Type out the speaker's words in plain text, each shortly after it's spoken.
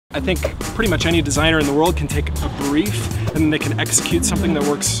I think pretty much any designer in the world can take a brief and then they can execute something that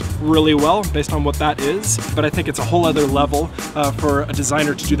works really well based on what that is. But I think it's a whole other level for a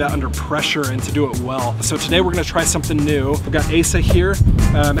designer to do that under pressure and to do it well. So today we're gonna try something new. I've got Asa here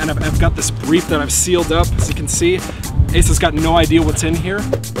and I've got this brief that I've sealed up. As you can see, Asa's got no idea what's in here.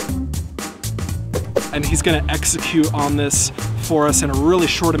 And he's gonna execute on this for us in a really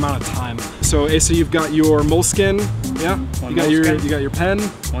short amount of time. So Asa, you've got your moleskin, yeah? You got your pen.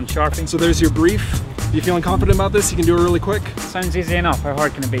 One Sharpie. So there's your brief. You feeling confident about this? You can do it really quick? Sounds easy enough. How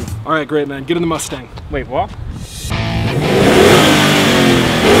hard can it be? All right, great, man. Get in the Mustang. Wait, what?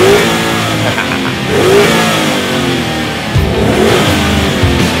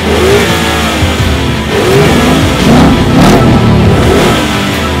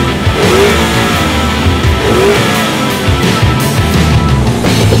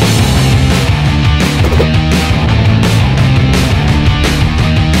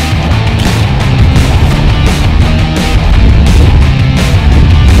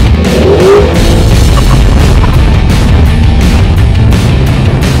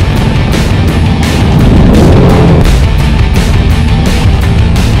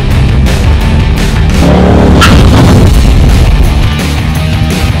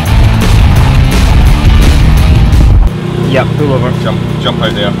 Yep, pull over. Jump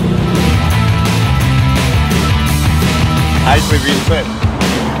out there. Actually being fit.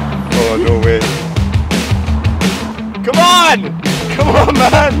 Oh, no way. Come on! Come on,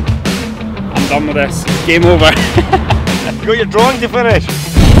 man! I'm done with this. Game over. You got your drawing to finish.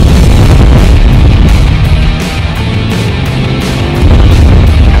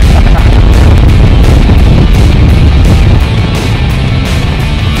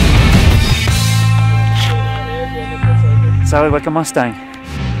 Sounded like a Mustang.